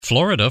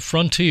Florida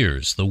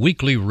Frontiers, the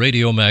weekly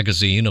radio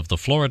magazine of the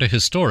Florida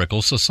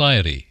Historical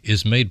Society,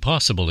 is made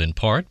possible in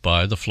part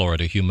by the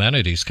Florida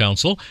Humanities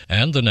Council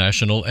and the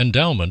National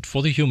Endowment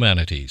for the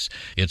Humanities.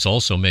 It's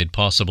also made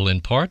possible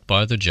in part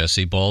by the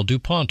Jesse Ball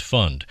DuPont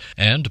Fund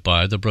and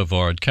by the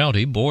Brevard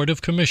County Board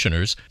of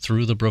Commissioners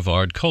through the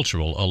Brevard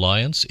Cultural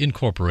Alliance,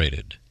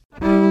 Incorporated.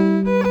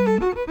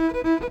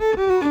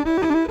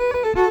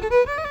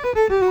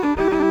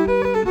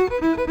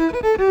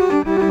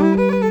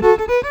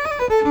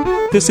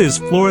 This is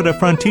Florida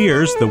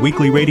Frontiers, the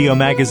weekly radio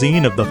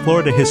magazine of the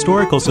Florida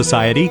Historical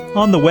Society,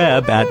 on the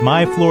web at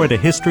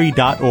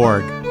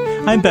myfloridahistory.org.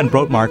 I'm Ben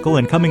Brotmarkle,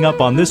 and coming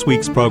up on this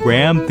week's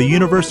program, the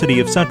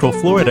University of Central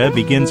Florida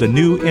begins a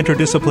new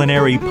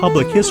interdisciplinary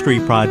public history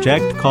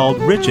project called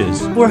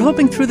Riches. We're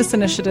hoping through this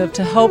initiative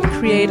to help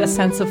create a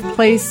sense of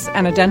place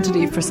and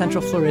identity for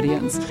Central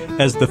Floridians.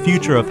 As the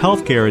future of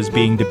healthcare is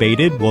being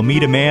debated, we'll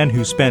meet a man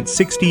who spent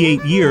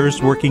 68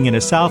 years working in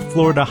a South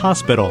Florida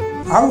hospital.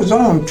 I was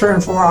on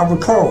 24-hour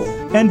call.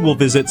 And we'll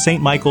visit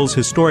St. Michael's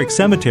Historic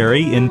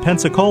Cemetery in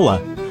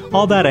Pensacola.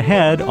 All that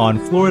ahead on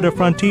Florida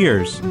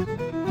Frontiers.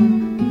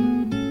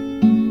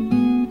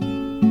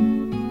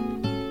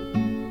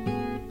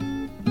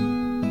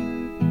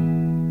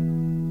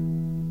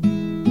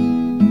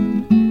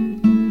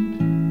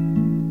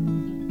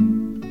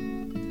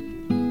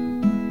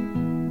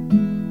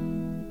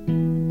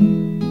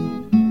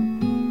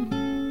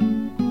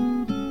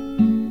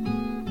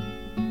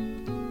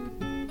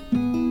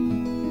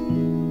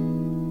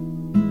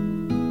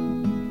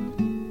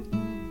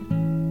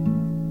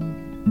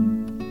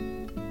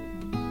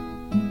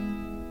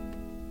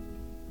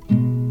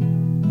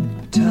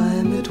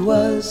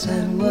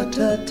 And what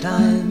a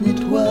time it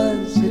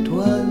was a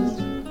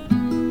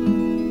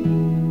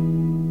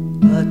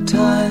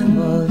time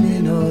of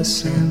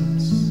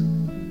innocence,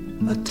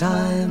 a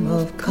time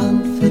of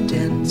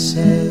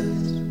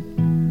confidences.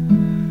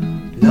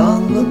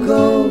 Long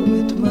ago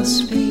it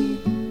must be,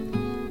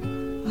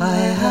 I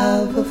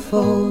have a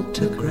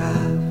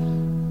photograph.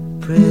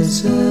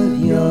 Preserve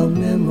your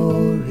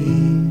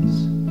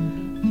memories,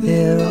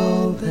 they're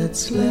all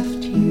that's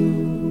left you.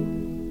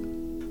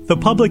 The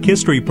Public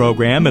History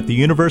program at the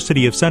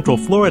University of Central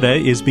Florida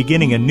is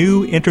beginning a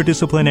new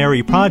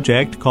interdisciplinary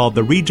project called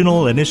the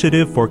Regional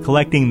Initiative for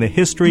Collecting the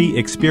History,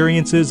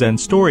 Experiences, and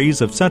Stories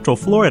of Central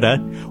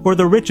Florida, or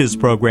the Riches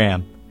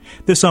program.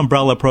 This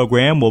umbrella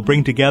program will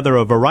bring together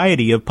a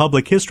variety of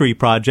public history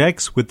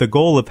projects with the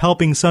goal of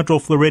helping Central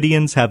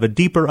Floridians have a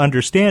deeper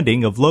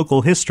understanding of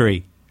local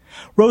history.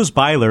 Rose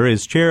Byler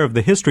is chair of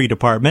the History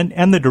Department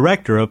and the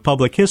director of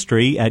Public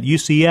History at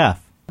UCF.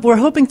 We're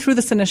hoping through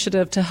this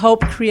initiative to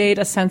help create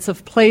a sense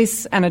of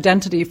place and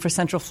identity for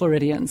Central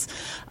Floridians,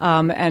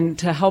 and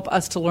to help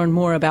us to learn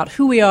more about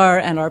who we are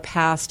and our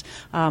past,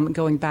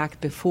 going back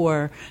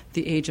before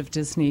the age of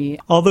Disney.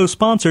 Although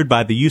sponsored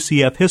by the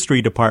UCF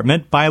History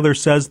Department, Byler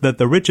says that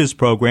the Riches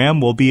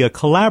program will be a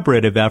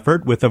collaborative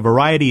effort with a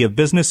variety of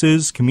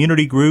businesses,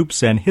 community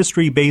groups, and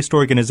history-based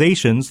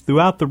organizations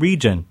throughout the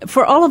region.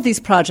 For all of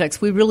these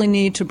projects, we really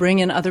need to bring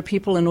in other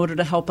people in order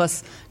to help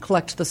us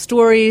collect the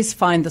stories,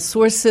 find the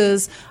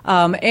sources,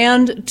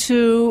 and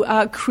to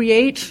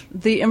create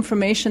the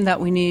information that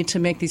we need to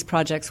make these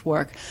projects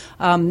work.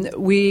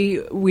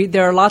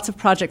 There are lots of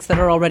projects that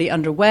are already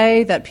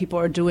underway that people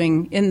are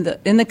doing in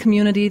the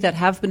community that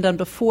have been done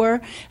before,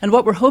 and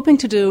what we're hoping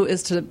to do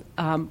is to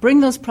bring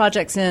those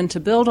projects in,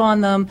 to build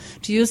on them,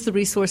 to use the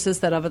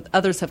resources that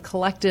others have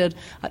collected,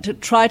 to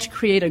try to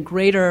create a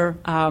greater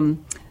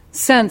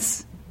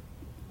sense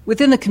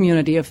within the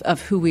community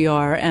of who we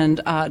are,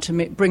 and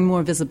to bring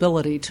more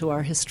visibility to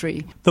our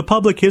history. The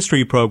Public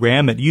History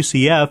program at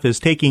UCF is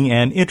taking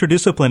an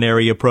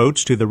interdisciplinary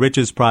approach to the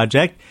Riches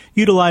project,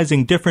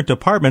 utilizing different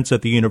departments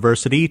at the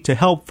university to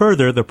help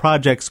further the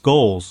project's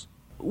goals.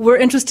 We're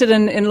interested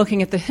in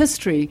looking at the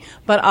history,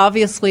 but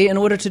obviously in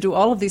order to do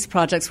all of these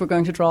projects, we're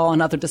going to draw on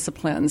other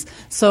disciplines.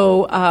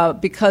 So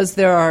because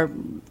there are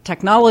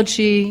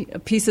technology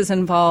pieces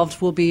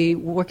involved, we'll be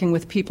working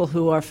with people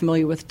who are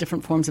familiar with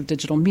different forms of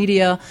digital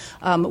media.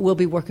 We'll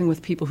be working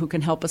with people who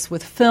can help us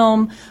with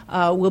film.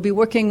 We'll be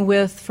working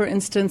with, for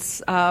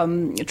instance,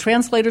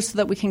 translators so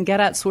that we can get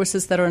at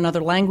sources that are in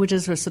other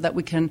languages, or so that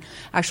we can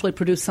actually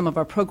produce some of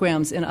our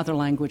programs in other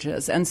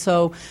languages. And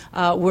so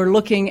we're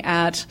looking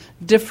at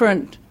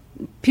different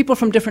people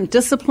from different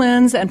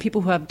disciplines and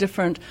people who have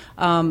different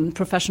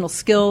professional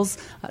skills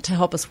to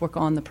help us work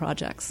on the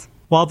projects.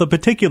 While the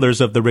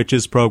particulars of the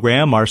Riches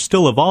program are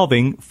still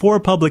evolving, 4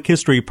 public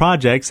history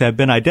projects have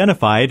been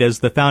identified as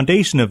the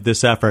foundation of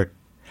this effort.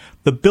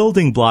 The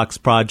Building Blocks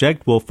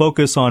project will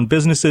focus on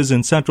businesses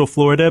in Central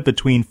Florida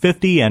between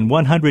 50 and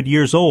 100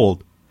 years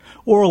old.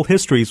 Oral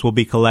histories will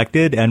be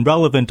collected and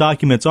relevant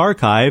documents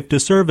archived to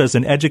serve as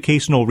an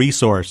educational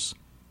resource.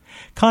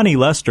 Connie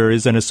Lester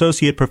is an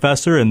associate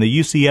professor in the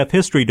UCF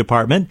History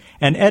Department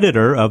and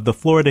editor of the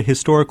Florida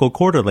Historical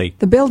Quarterly.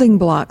 The Building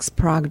Blocks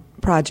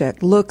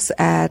project looks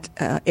at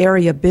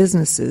area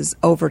businesses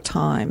over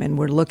time, and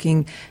we're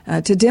looking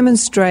to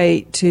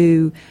demonstrate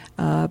to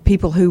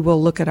people who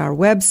will look at our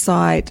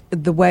website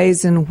the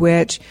ways in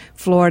which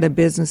Florida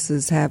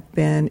businesses have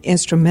been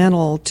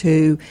instrumental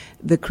to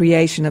the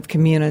creation of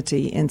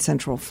community in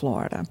Central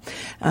Florida.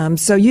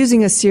 So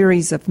using a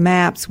series of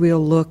maps,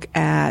 we'll look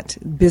at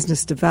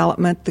business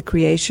development, the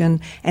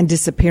creation and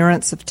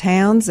disappearance of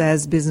towns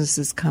as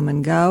businesses come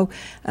and go,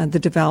 the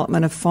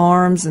development of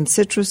farms and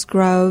citrus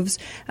groves,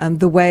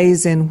 the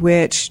ways in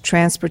which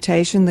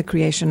transportation, the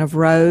creation of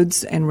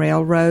roads and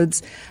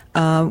railroads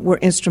were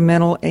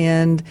instrumental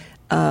in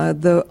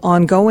the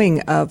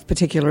ongoing of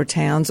particular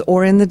towns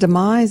or in the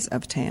demise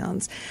of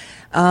towns.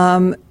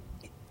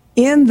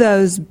 In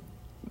those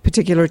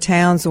particular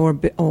towns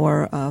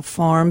or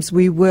farms,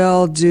 we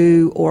will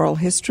do oral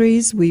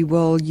histories. We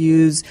will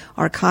use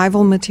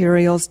archival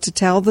materials to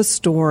tell the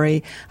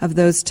story of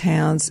those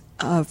towns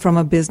from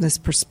a business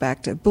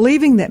perspective,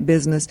 believing that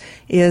business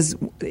is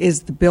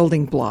the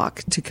building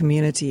block to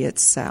community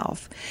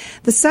itself.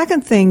 The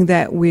second thing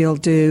that we'll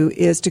do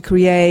is to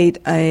create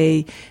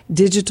a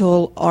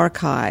digital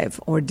archive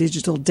or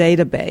digital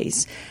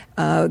database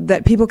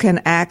that people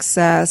can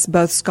access,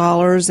 both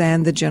scholars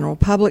and the general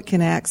public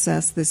can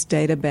access this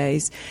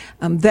database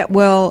that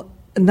will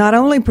not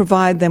only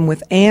provide them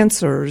with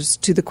answers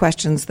to the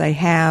questions they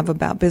have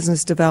about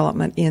business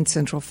development in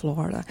Central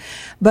Florida,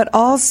 but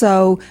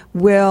also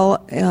will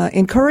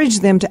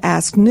encourage them to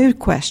ask new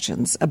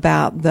questions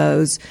about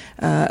those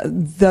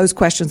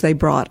questions they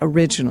brought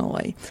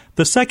originally.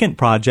 The second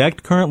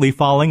project, currently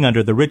falling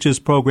under the Riches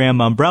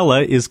Program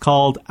umbrella, is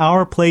called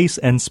Our Place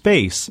and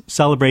Space,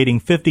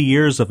 celebrating 50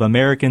 years of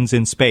Americans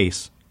in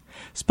Space.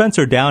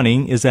 Spencer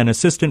Downing is an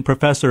assistant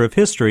professor of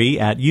history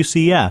at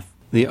UCF.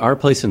 The Our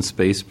Place in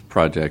Space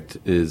project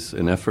is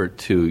an effort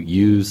to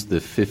use the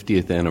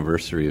 50th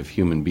anniversary of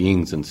human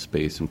beings in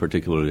space, and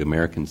particularly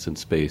Americans in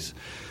space,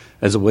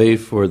 as a way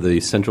for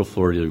the Central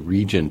Florida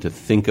region to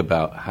think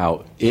about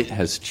how it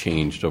has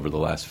changed over the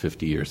last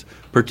 50 years,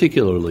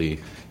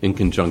 particularly in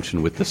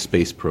conjunction with the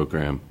space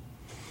program.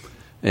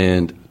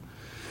 And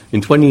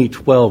in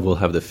 2012, we'll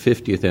have the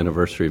 50th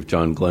anniversary of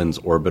John Glenn's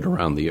orbit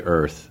around the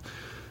Earth.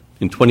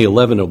 In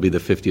 2011, it'll be the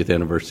 50th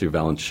anniversary of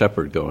Alan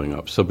Shepard going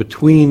up. So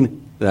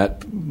between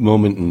that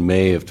moment in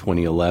May of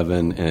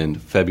 2011 and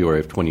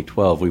February of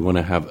 2012, we want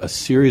to have a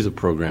series of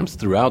programs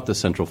throughout the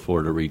Central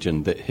Florida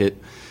region that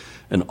hit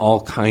on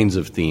all kinds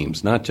of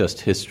themes, not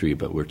just history,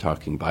 but we're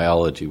talking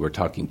biology, we're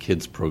talking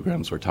kids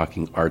programs, we're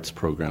talking arts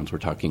programs, we're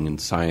talking in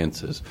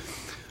sciences,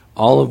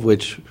 all of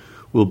which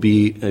will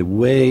be a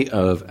way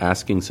of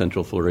asking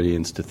Central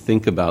Floridians to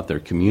think about their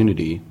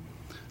community,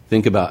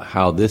 think about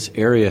how this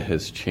area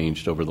has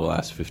changed over the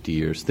last 50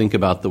 years. Think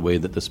about the way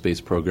that the space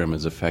program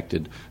has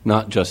affected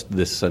not just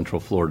this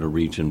Central Florida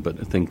region, but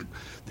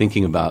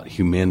thinking about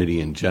humanity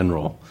in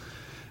general.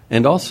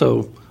 And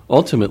also,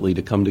 ultimately,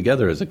 to come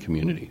together as a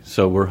community.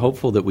 So we're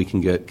hopeful that we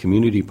can get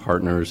community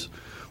partners,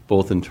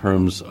 both in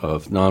terms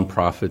of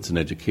nonprofits and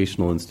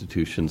educational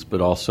institutions,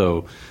 but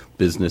also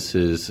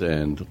businesses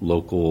and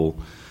local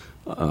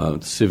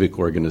civic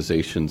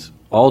organizations,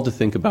 all to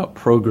think about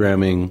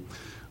programming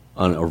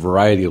on a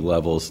variety of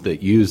levels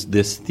that use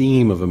this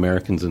theme of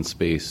Americans in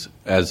Space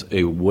as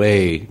a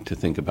way to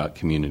think about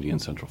community in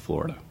Central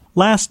Florida.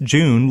 Last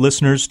June,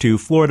 listeners to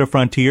Florida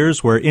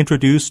Frontiers were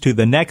introduced to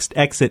the Next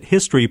Exit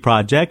History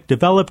Project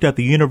developed at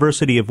the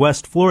University of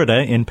West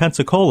Florida in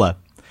Pensacola.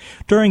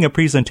 During a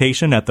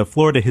presentation at the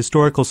Florida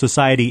Historical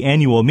Society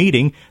annual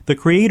meeting, the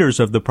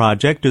creators of the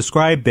project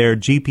described their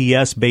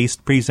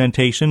GPS-based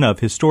presentation of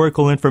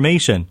historical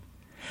information.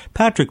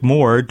 Patrick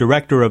Moore,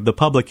 director of the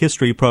Public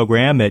History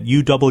Program at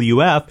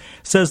UWF,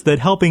 says that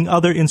helping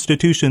other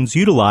institutions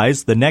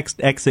utilize the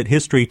Next Exit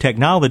History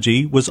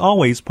technology was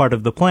always part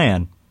of the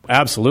plan.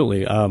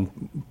 Absolutely.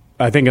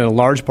 I think in a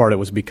large part it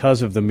was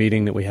because of the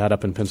meeting that we had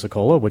up in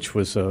Pensacola, which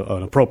was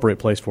an appropriate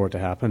place for it to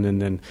happen,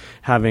 and then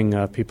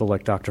having people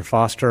like Dr.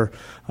 Foster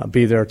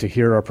be there to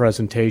hear our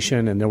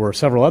presentation. And there were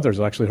several others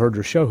who actually heard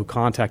your show who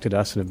contacted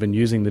us and have been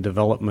using the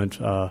development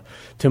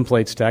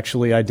templates to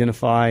actually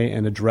identify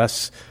and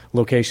address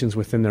locations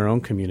within their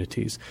own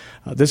communities.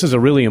 This is a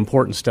really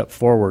important step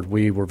forward.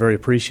 We were very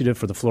appreciative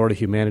for the Florida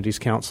Humanities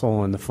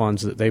Council and the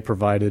funds that they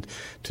provided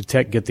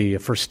to get the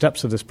first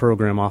steps of this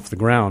program off the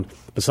ground.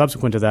 But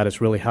subsequent to that, it's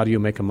really how do you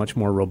make a much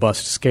more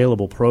robust,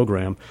 scalable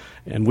program.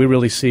 And we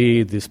really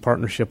see this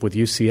partnership with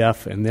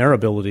UCF and their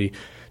ability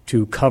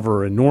to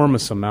cover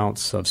enormous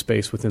amounts of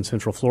space within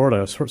Central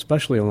Florida,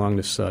 especially along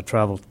this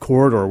travel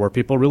corridor where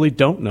people really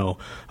don't know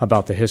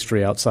about the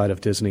history outside of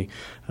Disney.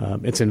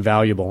 It's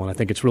invaluable, and I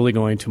think it's really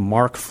going to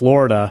mark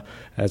Florida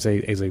as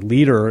a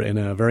leader in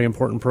a very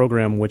important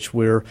program which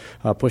we're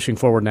pushing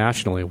forward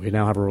nationally. We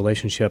now have a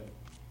relationship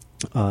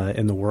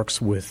in the works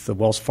with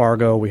Wells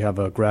Fargo. We have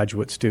a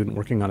graduate student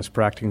working on his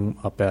practicum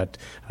up at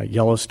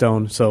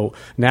Yellowstone. So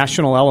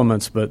national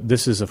elements, but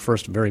this is a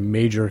first very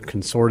major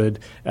concerted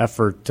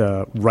effort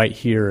right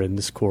here in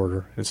this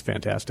corridor. It's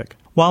fantastic.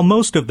 While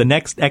most of the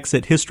Next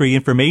Exit History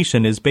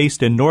information is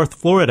based in North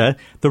Florida,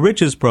 the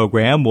Riches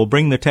program will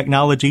bring the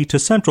technology to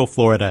Central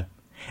Florida.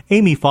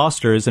 Amy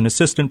Foster is an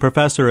assistant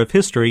professor of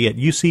history at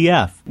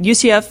UCF.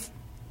 UCF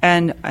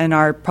and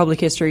our public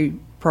history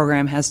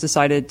program has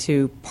decided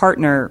to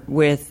partner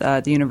with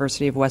the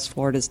University of West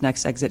Florida's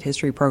Next Exit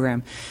History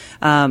program.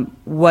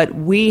 What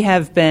we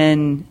have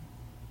been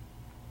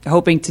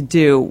hoping to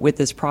do with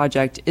this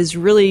project is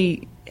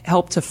really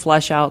help to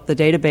flesh out the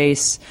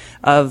database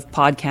of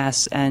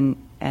podcasts and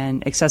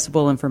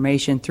accessible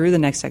information through the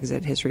Next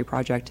Exit History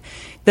project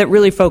that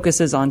really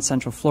focuses on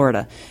Central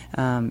Florida.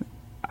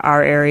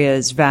 Our area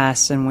is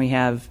vast, and we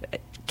have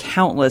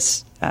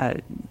countless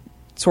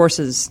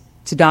sources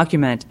to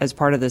document as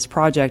part of this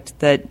project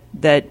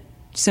that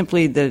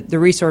simply the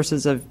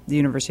resources of the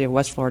University of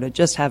West Florida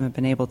just haven't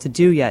been able to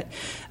do yet,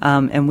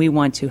 and we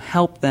want to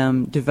help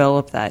them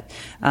develop that.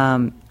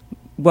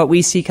 What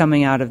we see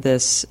coming out of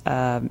this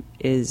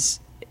is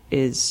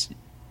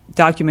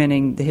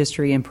documenting the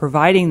history and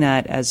providing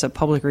that as a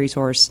public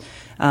resource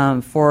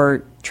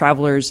for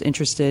travelers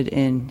interested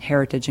in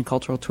heritage and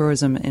cultural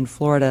tourism in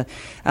Florida,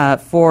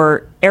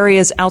 for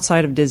areas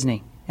outside of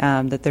Disney.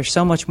 That there's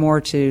so much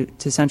more to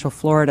Central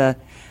Florida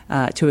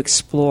to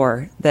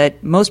explore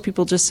that most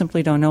people just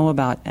simply don't know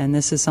about, and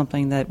this is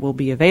something that will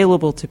be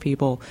available to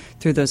people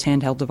through those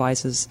handheld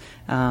devices,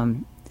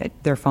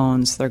 their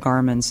phones, their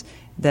Garmins,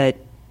 that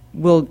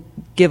will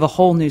give a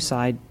whole new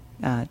side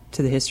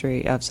to the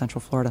history of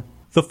Central Florida.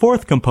 The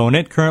fourth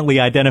component, currently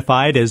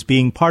identified as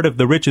being part of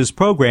the Riches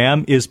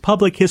program, is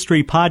public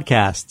history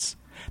podcasts.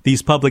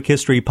 These public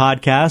history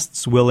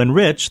podcasts will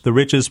enrich the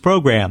Riches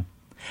program.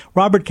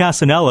 Robert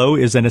Casanello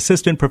is an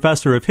assistant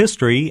professor of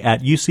history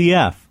at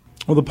UCF.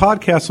 Well, the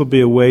podcast will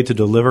be a way to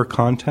deliver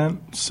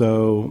content.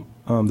 So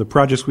the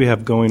projects we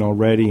have going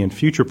already and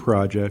future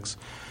projects,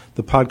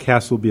 the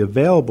podcast will be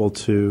available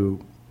to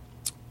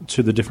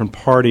the different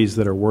parties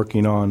that are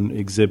working on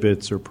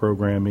exhibits or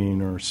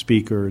programming or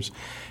speakers,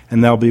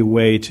 and that'll be a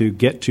way to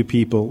get to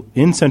people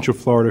in Central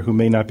Florida who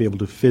may not be able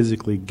to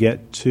physically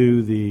get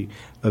to the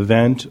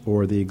event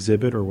or the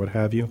exhibit or what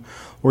have you,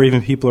 or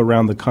even people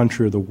around the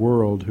country or the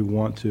world who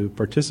want to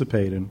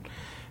participate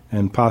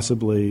and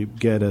possibly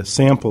get a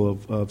sample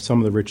of some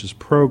of the Riches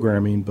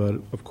programming, but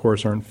of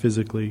course aren't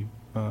physically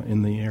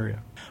in the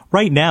area.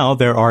 Right now,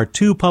 there are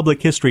 2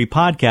 public history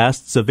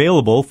podcasts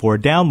available for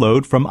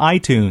download from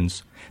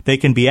iTunes. They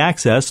can be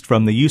accessed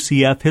from the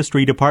UCF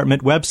History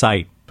Department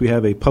website. We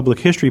have a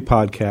public history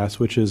podcast,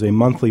 which is a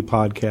monthly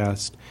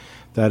podcast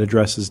that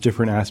addresses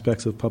different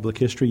aspects of public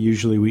history.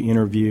 Usually we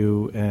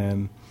interview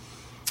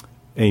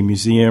a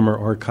museum or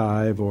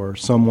archive or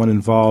someone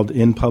involved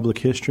in public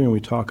history, and we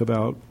talk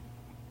about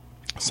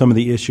some of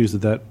the issues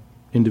that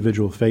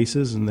individual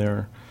faces in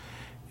their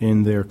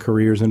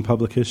careers in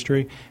public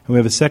history. And we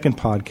have a second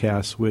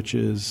podcast, which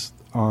is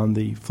on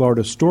the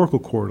Florida Historical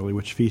Quarterly,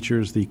 which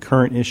features the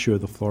current issue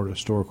of the Florida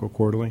Historical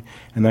Quarterly,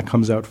 and that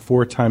comes out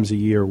 4 times a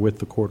year with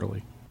the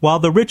quarterly. While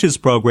the Riches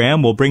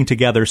program will bring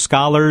together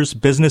scholars,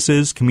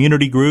 businesses,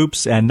 community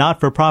groups, and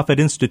not-for-profit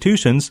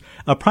institutions,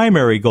 a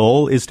primary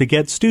goal is to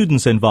get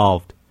students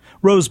involved.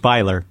 Rose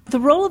Byler.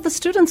 The role of the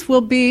students will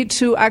be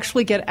to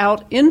actually get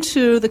out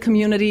into the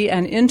community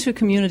and into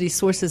community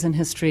sources in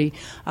history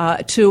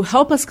to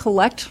help us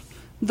collect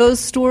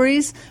those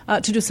stories,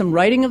 to do some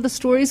writing of the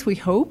stories, we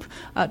hope,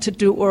 to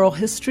do oral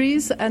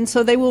histories. And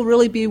so they will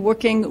really be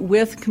working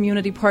with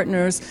community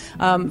partners,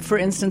 for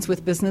instance,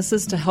 with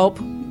businesses to help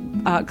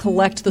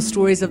collect the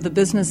stories of the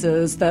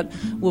businesses that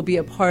will be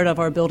a part of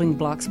our Building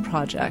Blocks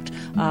project.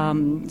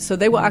 So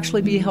they will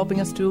actually be helping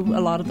us do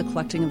a lot of the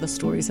collecting of the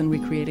stories and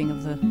recreating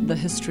of the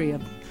history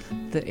of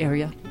the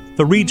area.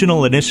 The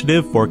Regional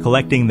Initiative for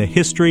Collecting the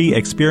History,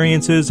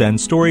 Experiences,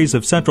 and Stories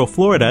of Central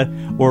Florida,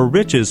 or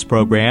Riches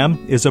program,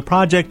 is a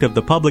project of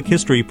the Public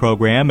History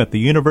program at the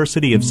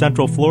University of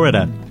Central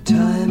Florida.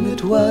 Time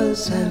it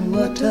was, and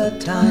what a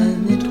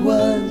time it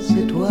was.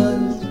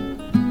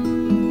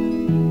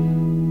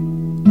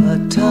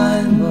 A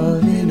time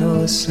of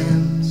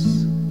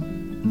innocence,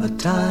 a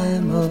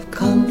time of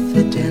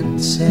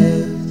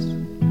confidences.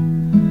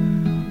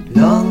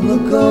 Long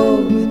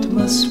ago it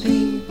must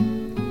be,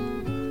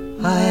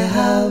 I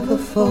have a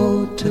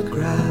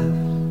photograph.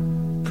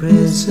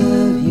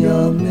 Preserve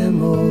your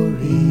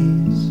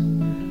memories,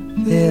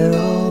 they're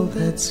all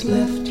that's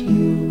left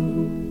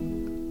you.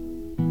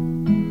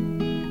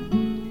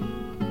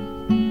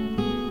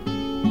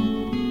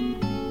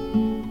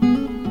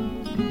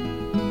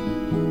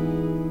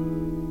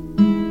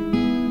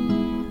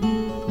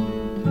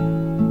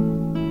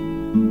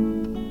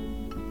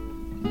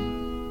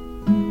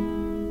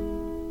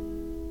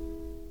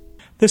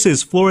 This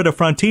is Florida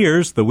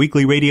Frontiers, the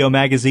weekly radio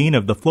magazine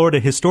of the Florida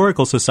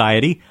Historical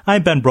Society.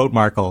 I'm Ben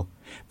Brotmarkle.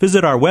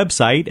 Visit our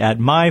website at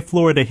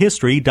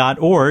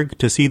myfloridahistory.org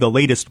to see the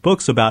latest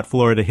books about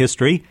Florida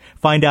history,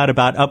 find out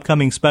about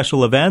upcoming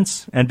special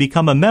events, and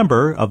become a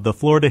member of the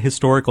Florida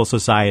Historical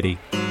Society.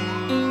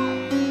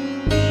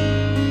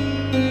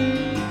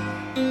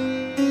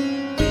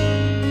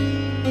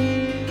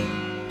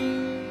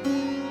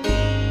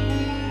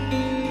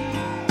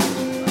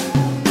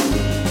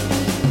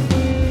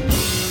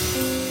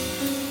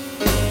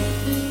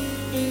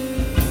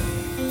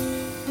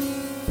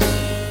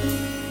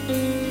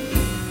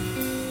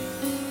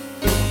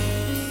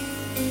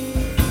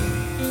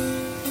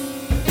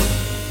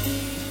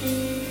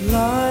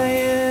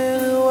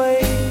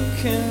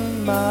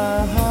 in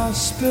my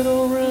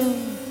hospital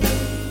room.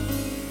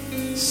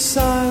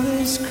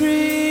 Silas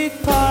Creek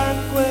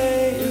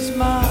Parkway is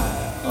my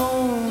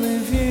only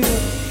view,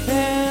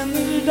 and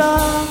the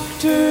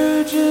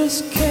doctor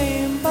just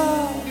came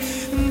by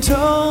and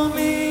told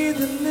me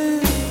the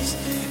news.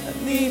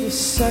 I need a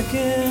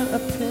second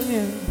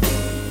opinion,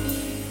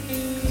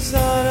 'cause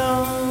I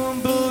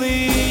don't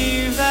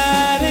believe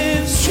that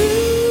it's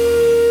true.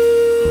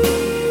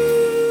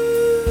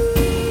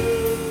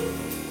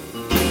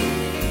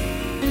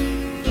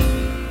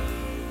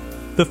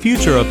 The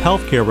future of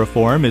healthcare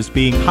reform is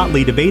being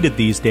hotly debated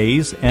these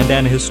days, and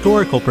an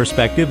historical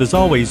perspective is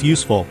always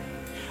useful.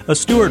 A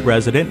Stewart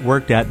resident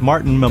worked at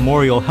Martin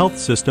Memorial Health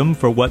System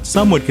for what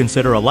some would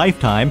consider a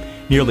lifetime,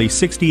 nearly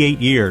 68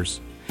 years.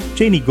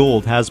 Janie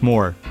Gould has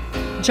more.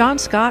 John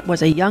Scott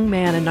was a young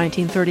man in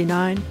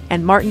 1939,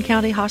 and Martin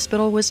County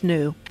Hospital was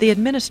new. The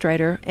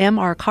administrator,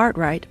 M.R.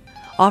 Cartwright,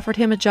 offered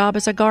him a job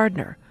as a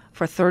gardener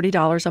for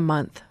 $30 a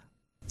month.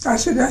 I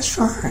said, that's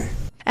fine.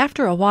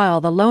 After a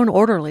while, the lone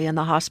orderly in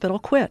the hospital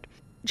quit.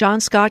 John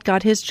Scott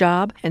got his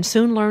job and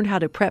soon learned how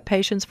to prep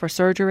patients for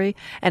surgery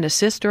and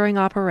assist during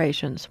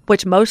operations,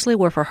 which mostly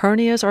were for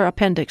hernias or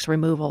appendix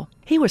removal.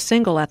 He was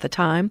single at the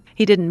time.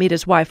 He didn't meet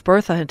his wife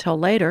Bertha until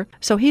later,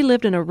 so he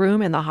lived in a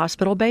room in the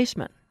hospital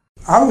basement.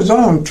 I was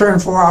on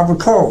 24-hour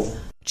call.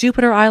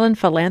 Jupiter Island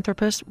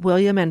philanthropists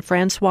William and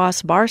Francois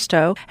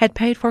Barstow had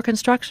paid for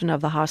construction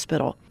of the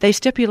hospital. They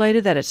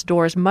stipulated that its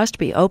doors must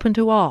be open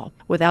to all,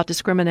 without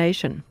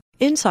discrimination.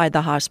 Inside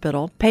the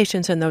hospital,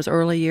 patients in those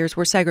early years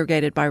were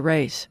segregated by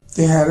race.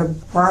 They had a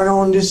white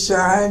on this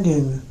side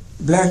and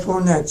black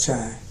on that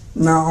side.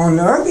 Now, on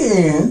the other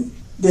end,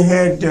 they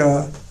had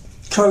the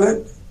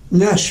colored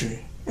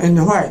nursery and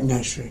the white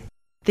nursery.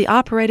 The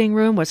operating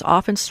room was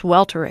often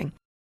sweltering.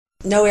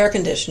 No air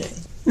conditioning.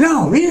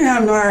 No, we didn't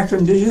have no air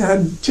conditioning. We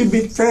had two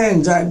big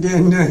fans out there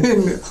in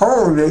the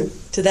hallway.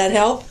 Did that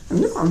help?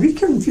 No, we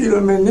couldn't feel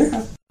them in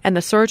there. And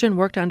the surgeon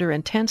worked under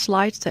intense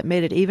lights that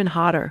made it even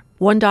hotter.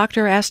 One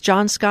doctor asked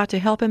John Scott to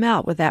help him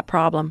out with that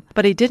problem,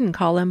 but he didn't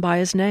call him by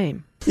his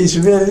name. It's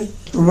really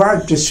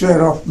wiped the sweat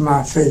off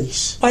my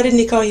face. Why didn't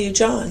he call you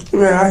John?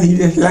 Well, he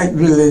just liked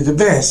really the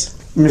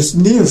best. Miss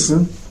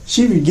Nielsen,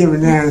 she was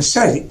giving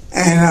anesthetic,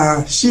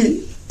 and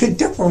she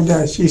picked up on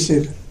that. She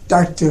said,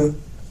 Dr.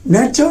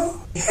 Neto,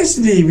 his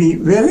name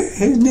ain't Willie,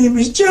 his name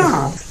is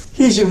John.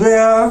 He said,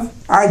 well,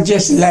 I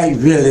just like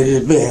Willie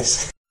the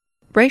best.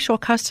 Racial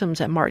customs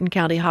at Martin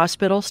County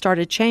Hospital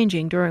started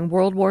changing during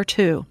World War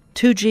II.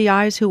 Two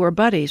GIs who were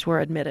buddies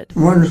were admitted.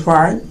 One is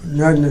white,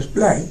 the other is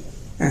black.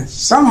 And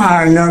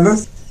somehow or another,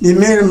 they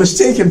made a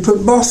mistake and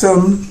put both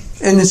of them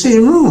in the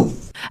same room.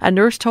 A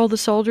nurse told the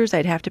soldiers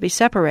they'd have to be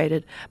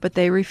separated, but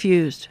they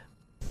refused.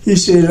 He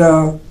said,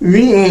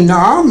 we in the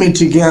army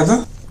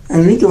together,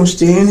 and we gonna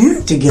stay in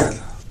here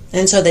together.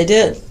 And so they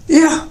did?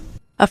 Yeah.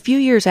 A few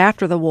years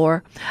after the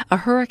war, a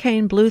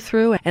hurricane blew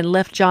through and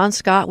left John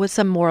Scott with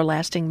some more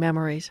lasting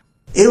memories.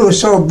 It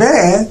was so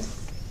bad,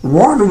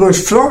 water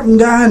was floating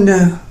down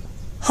the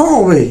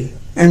hallway,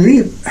 and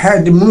we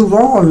had to move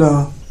all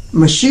the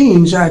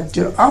machines out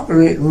the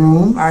operating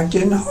room out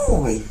in the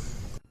hallway.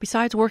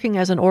 Besides working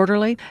as an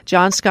orderly,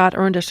 John Scott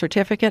earned a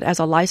certificate as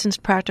a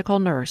licensed practical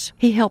nurse.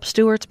 He helped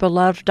Stewart's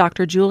beloved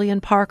Dr.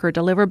 Julian Parker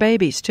deliver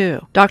babies,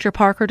 too. Dr.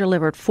 Parker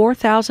delivered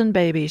 4,000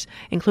 babies,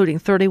 including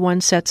 31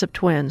 sets of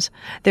twins.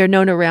 They're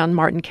known around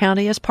Martin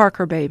County as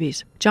Parker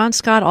babies. John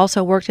Scott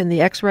also worked in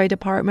the X-ray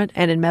department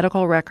and in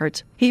medical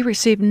records. He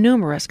received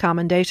numerous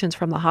commendations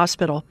from the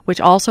hospital, which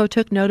also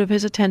took note of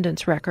his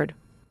attendance record.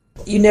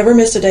 You never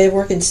missed a day of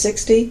work in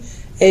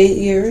 68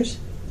 years?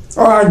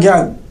 Oh, I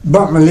got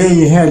bumped my leg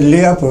and had to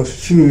lay up a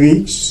few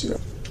weeks.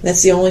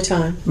 That's the only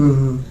time?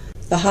 Mm-hmm.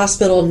 The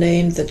hospital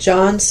named the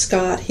John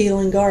Scott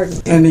Healing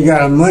Garden. And they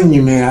got a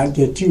monument out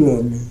there, too,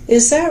 of me.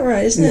 Is that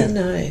right? Isn't that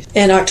nice?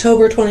 And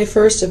October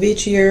 21st of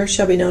each year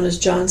shall be known as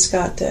John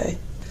Scott Day.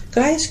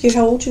 Can I ask you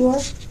how old you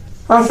are?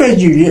 I think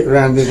you get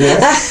around to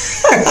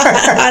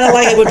that. I don't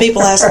like it when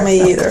people ask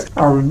me either.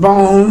 I was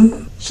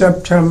born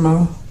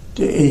September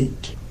the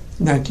 8th,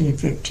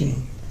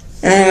 1915.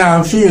 And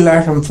I feel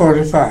like I'm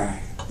 45.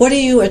 What do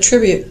you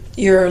attribute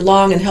your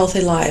long and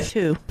healthy life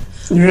to?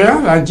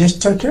 Well, I just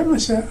took care of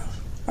myself.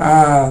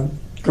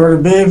 Go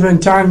to bed when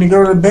time to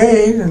go to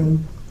bed,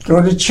 and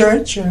go to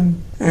church,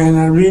 and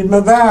I read my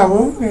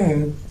Bible,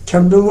 and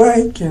come to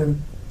work,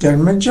 and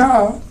done my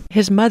job.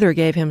 His mother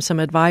gave him some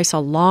advice a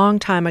long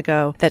time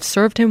ago that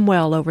served him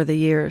well over the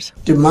years.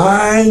 To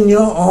mind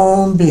your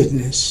own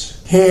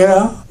business.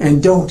 Hear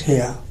and don't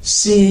hear.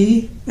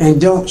 See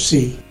and don't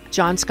see.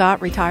 John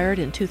Scott retired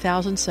in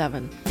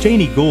 2007.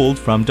 Janie Gould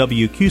from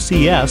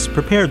WQCS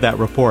prepared that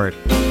report.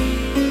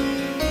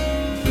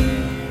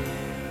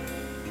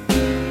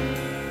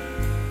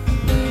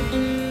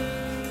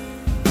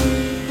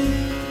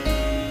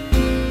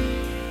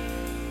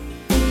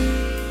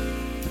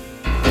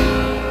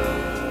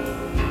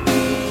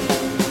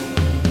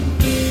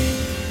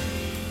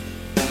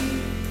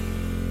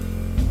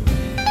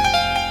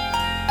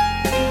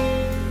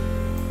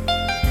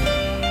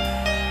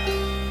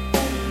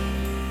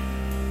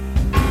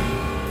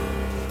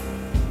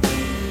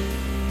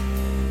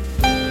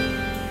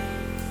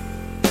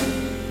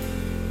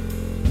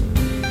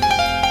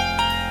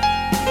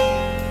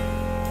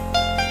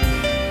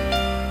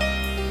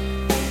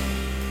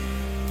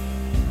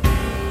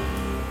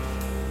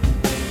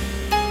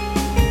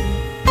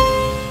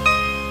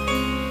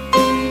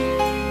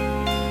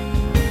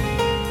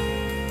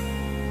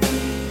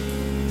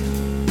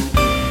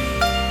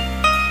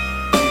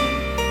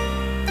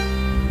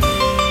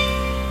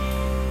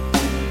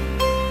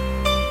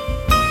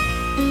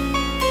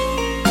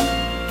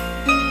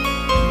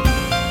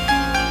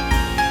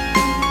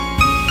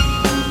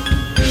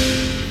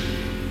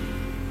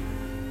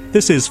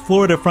 This is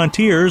Florida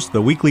Frontiers,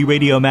 the weekly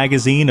radio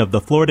magazine of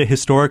the Florida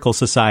Historical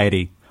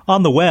Society.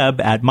 On the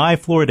web at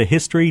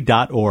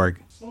myfloridahistory.org.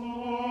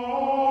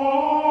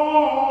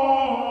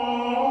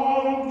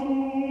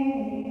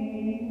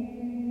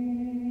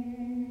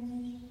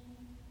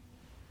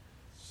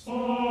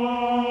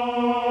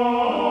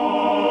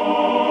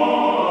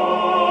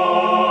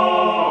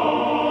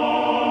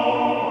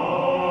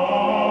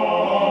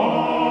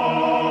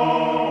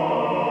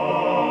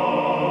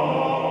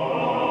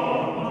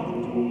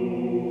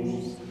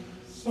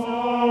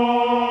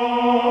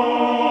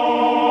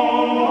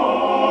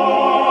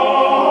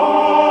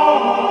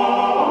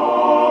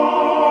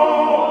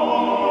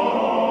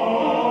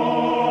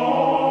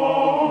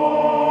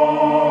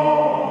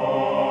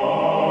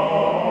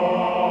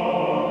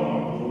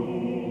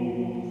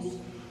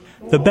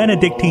 The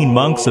Benedictine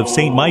monks of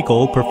St.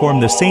 Michael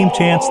performed the same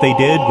chants they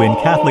did when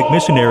Catholic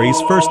missionaries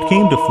first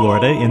came to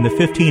Florida in the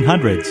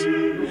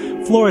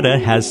 1500s. Florida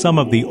has some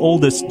of the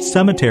oldest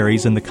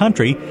cemeteries in the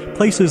country,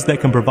 places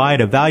that can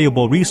provide a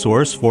valuable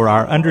resource for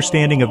our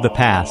understanding of the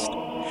past.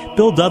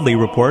 Bill Dudley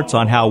reports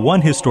on how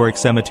one historic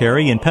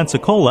cemetery in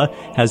Pensacola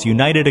has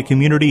united a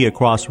community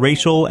across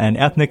racial and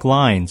ethnic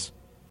lines.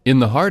 In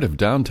the heart of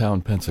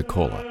downtown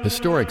Pensacola,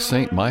 historic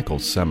St.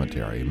 Michael's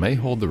Cemetery may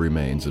hold the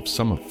remains of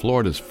some of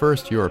Florida's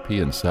first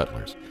European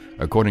settlers,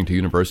 according to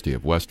University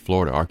of West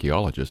Florida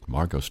archaeologist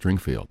Margot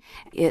Stringfield.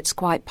 It's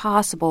quite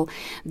possible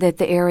that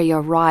the area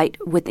right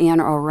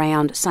within or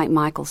around St.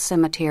 Michael's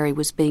Cemetery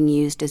was being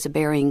used as a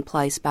burying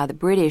place by the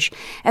British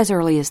as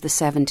early as the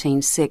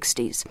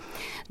 1760s.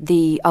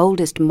 The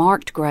oldest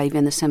marked grave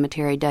in the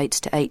cemetery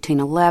dates to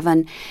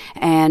 1811,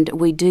 and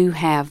we do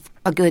have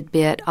a good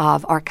bit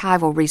of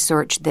archival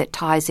research that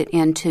ties it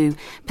into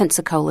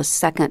Pensacola's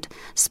second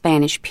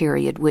Spanish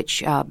period,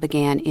 which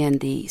began in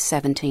the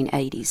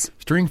 1780s.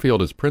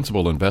 Stringfield is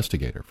principal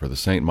investigator for the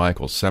St.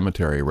 Michael's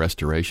Cemetery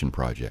Restoration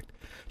Project.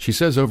 She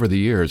says over the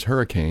years,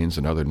 hurricanes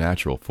and other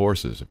natural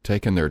forces have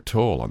taken their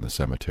toll on the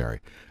cemetery,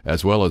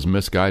 as well as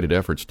misguided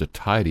efforts to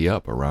tidy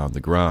up around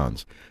the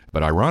grounds.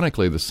 But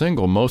ironically, the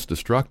single most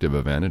destructive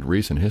event in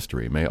recent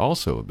history may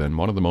also have been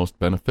one of the most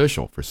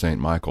beneficial for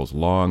St. Michael's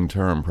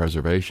long-term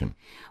preservation.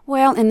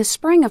 Well, in the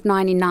spring of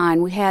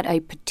 '99, we had a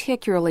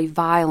particularly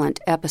violent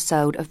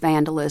episode of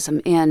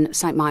vandalism in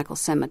St. Michael's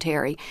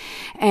Cemetery,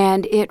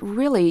 and it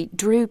really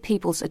drew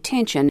people's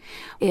attention.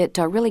 It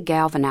really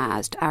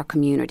galvanized our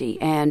community,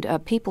 and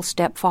people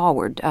stepped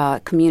forward.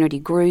 Community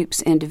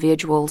groups,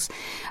 individuals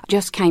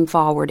just came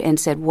forward and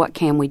said, what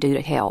can we do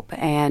to help?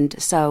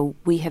 And so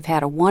we have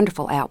had a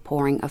wonderful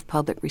outpouring of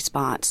public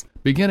response.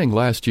 Beginning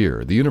last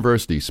year, the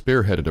university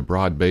spearheaded a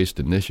broad-based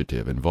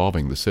initiative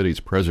involving the city's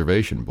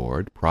preservation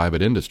board,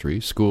 private industry,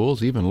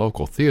 schools, even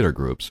local theater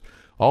groups,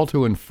 all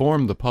to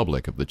inform the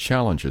public of the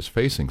challenges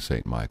facing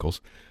St.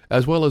 Michael's,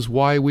 as well as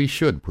why we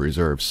should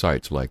preserve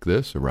sites like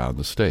this around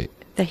the state.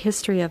 The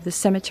history of the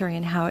cemetery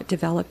and how it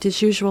developed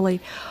is usually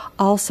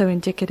also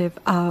indicative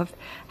of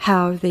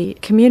how the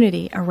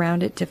community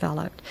around it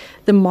developed.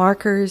 The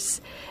markers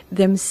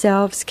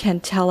themselves can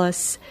tell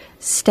us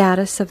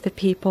status of the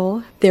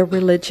people, their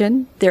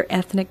religion, their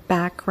ethnic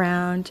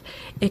background.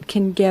 It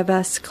can give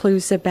us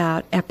clues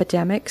about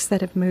epidemics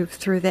that have moved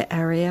through the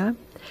area,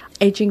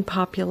 aging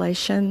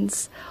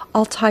populations,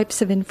 all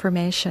types of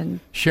information.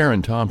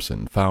 Sharon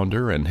Thompson,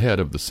 founder and head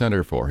of the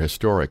Center for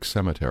Historic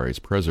Cemeteries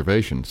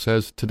Preservation,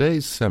 says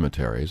today's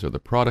cemeteries are the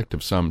product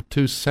of some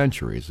 2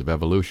 centuries of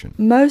evolution.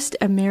 Most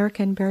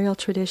American burial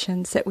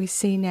traditions that we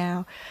see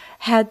now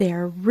had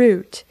their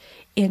root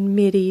in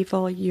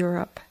medieval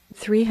Europe.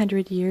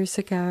 300 years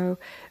ago,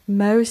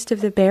 most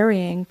of the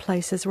burying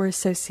places were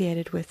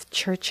associated with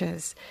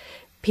churches.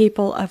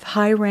 People of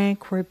high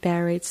rank were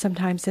buried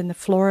sometimes in the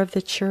floor of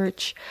the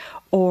church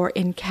or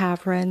in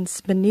caverns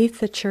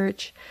beneath the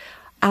church,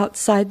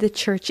 outside the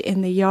church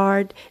in the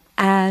yard.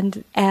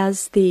 And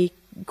as the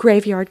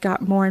graveyard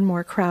got more and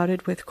more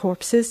crowded with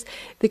corpses,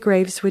 the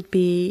graves would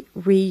be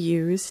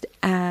reused,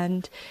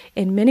 and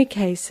in many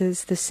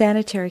cases the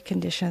sanitary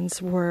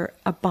conditions were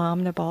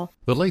abominable.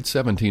 The late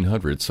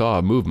 1700s saw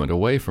a movement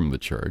away from the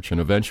church and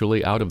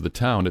eventually out of the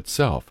town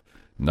itself.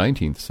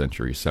 19th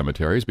century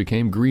cemeteries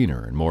became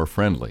greener and more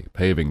friendly,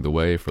 paving the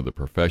way for the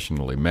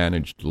professionally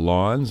managed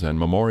lawns and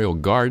memorial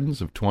gardens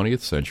of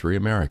 20th century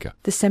America.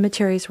 The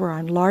cemeteries were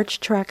on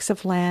large tracts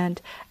of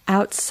land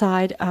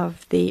outside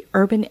of the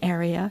urban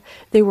area.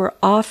 They were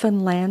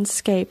often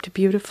landscaped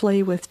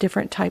beautifully with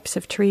different types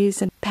of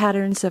trees and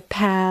patterns of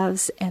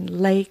paths and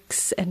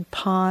lakes and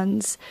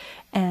ponds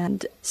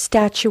and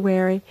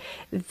statuary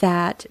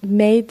that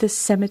made the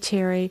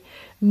cemetery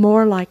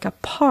more like a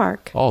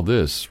park. All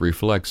this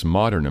reflects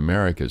modern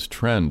America's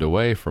trend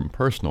away from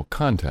personal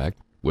contact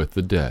with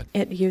the dead.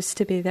 It used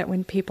to be that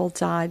when people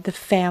died, the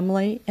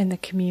family and the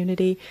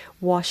community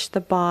washed the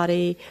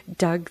body,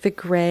 dug the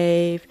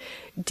grave,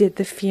 did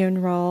the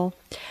funeral,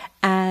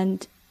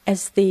 and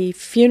as the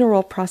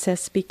funeral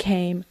process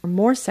became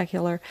more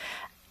secular,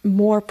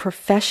 more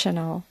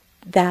professional,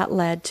 that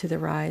led to the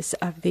rise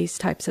of these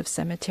types of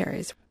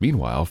cemeteries.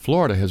 Meanwhile,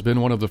 Florida has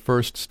been one of the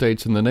first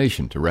states in the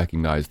nation to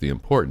recognize the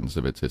importance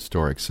of its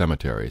historic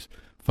cemeteries,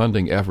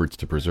 funding efforts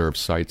to preserve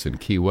sites in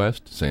Key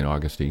West, St.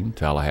 Augustine,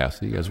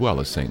 Tallahassee, as well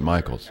as St.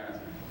 Michael's.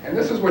 And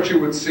this is what you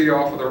would see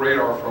off of the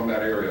radar from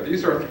that area.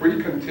 These are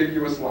 3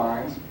 contiguous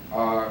lines,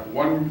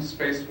 one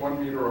spaced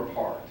 1 meter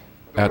apart.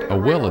 At a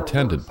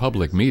well-attended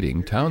public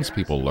meeting,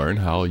 townspeople learn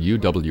how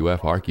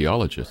UWF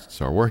archaeologists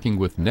are working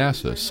with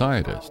NASA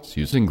scientists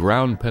using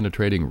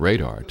ground-penetrating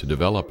radar to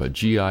develop a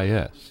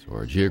GIS,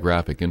 or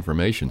Geographic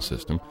Information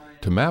System,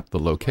 to map the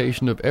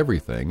location of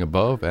everything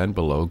above and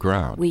below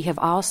ground. We have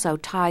also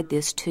tied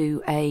this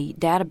to a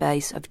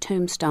database of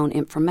tombstone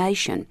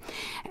information,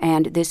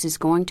 and this is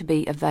going to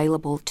be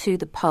available to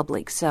the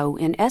public. So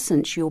in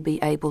essence, you'll be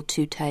able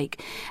to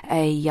take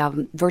a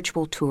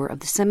virtual tour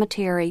of the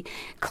cemetery,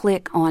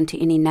 click onto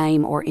any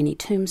name or any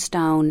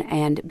tombstone,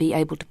 and be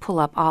able to pull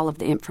up all of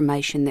the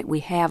information that we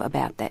have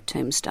about that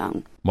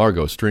tombstone.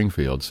 Margot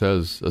Stringfield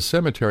says a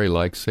cemetery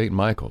like St.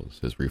 Michael's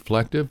is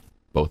reflective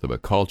both of a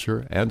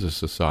culture and a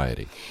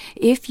society.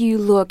 If you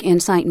look in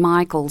St.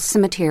 Michael's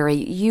Cemetery,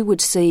 you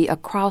would see a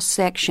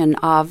cross-section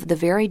of the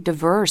very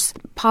diverse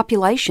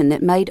population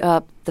that made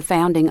up the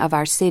founding of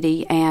our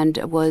city and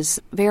was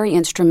very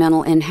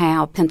instrumental in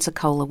how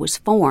Pensacola was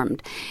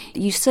formed.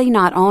 You see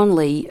not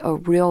only a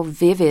real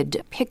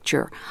vivid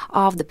picture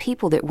of the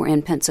people that were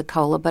in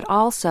Pensacola, but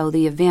also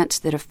the events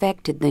that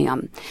affected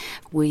them.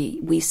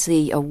 We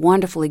see a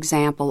wonderful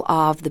example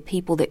of the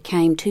people that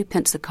came to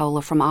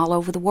Pensacola from all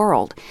over the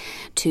world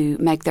to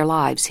make their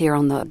lives here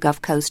on the Gulf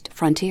Coast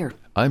frontier.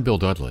 I'm Bill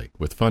Dudley.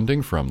 With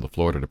funding from the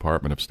Florida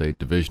Department of State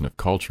Division of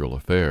Cultural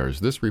Affairs,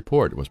 this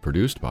report was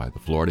produced by the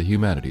Florida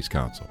Humanities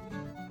Council.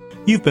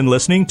 You've been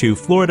listening to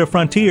Florida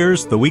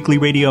Frontiers, the weekly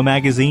radio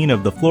magazine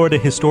of the Florida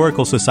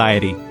Historical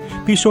Society.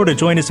 Be sure to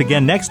join us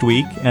again next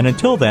week, and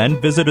until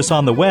then, visit us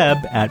on the web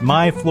at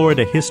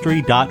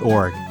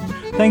myfloridahistory.org.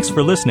 Thanks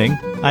for listening.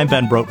 I'm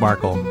Ben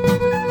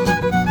Brotemarkle.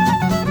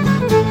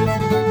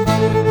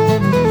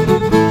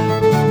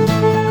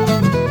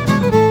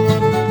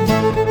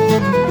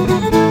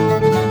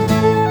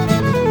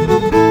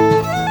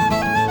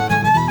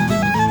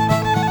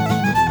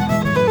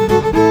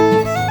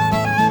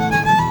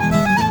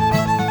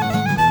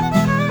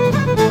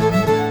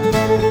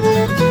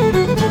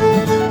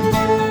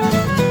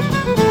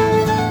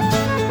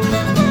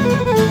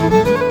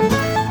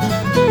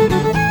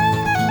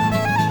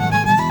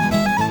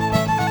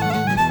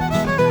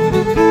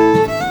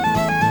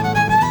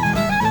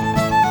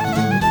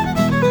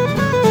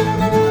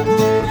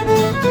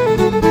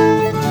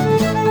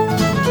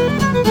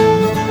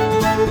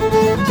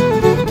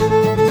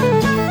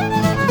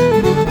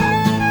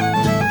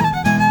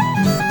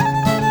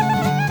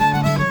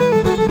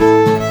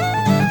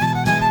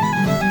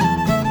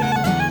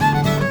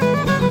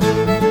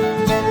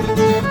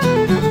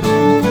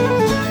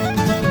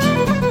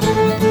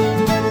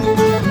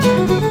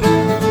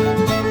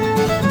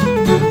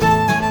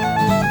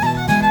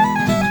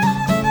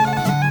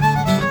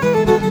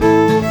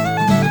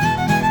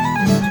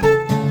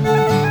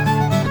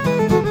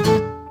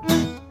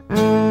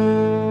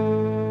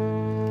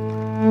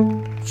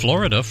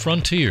 Florida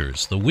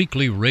Frontiers, the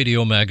weekly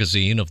radio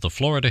magazine of the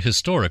Florida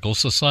Historical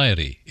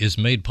Society, is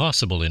made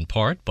possible in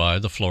part by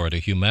the Florida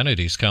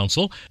Humanities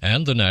Council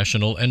and the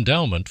National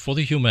Endowment for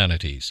the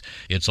Humanities.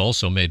 It's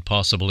also made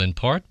possible in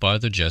part by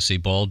the Jesse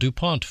Ball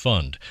DuPont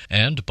Fund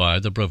and by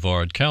the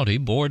Brevard County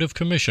Board of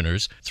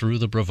Commissioners through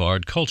the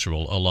Brevard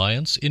Cultural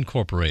Alliance,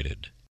 Incorporated.